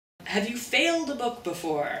have you failed a book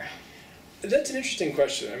before? That's an interesting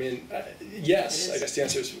question. I mean, yes, I guess the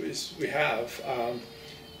answer is we have.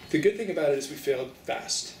 The good thing about it is we failed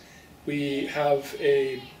fast. We have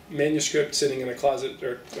a manuscript sitting in a closet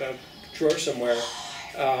or a drawer somewhere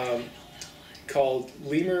called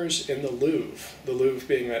Lemurs in the Louvre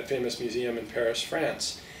being that famous museum in Paris,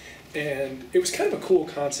 France. And it was kind of a cool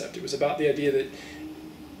concept. It was about the idea that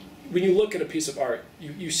when you look at a piece of art,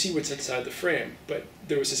 you see what's inside the frame, but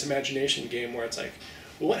there was this imagination game where it's like,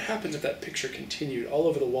 well, what happens if that picture continued all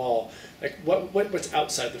over the wall? Like, what's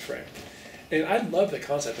outside the frame? And I love the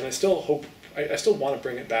concept, and I still hope, I still want to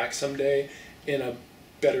bring it back someday in a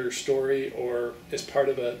better story or as part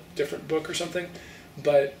of a different book or something.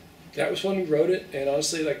 But that was when we wrote it, and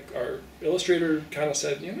honestly, like, our illustrator kind of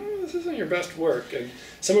said, you know, this isn't your best work, and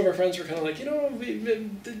some of our friends were kind of like, you know,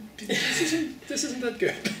 this isn't that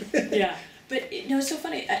good. Yeah, but it's so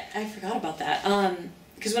funny. I forgot about that.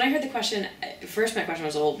 Because when I heard the question, first my question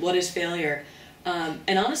was, well, what is failure?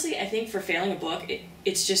 And honestly, I think for failing a book,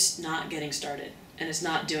 it's just not getting started, and it's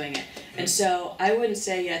not doing it. And so I wouldn't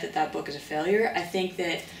say yet that book is a failure. I think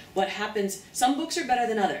that what happens, some books are better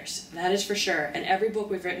than others, that is for sure. And every book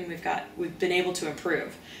we've written, we've been able to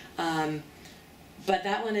improve. But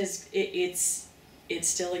that one it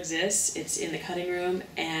still exists. It's in the cutting room,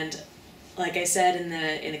 and like I said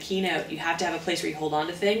in the keynote, you have to have a place where you hold on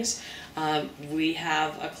to things. We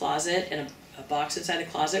have a closet and a box inside the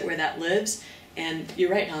closet where that lives. And you're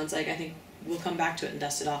right, Hans. Like, I think we'll come back to it and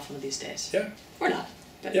dust it off one of these days. Yeah. Or not.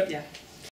 But yep. Yeah.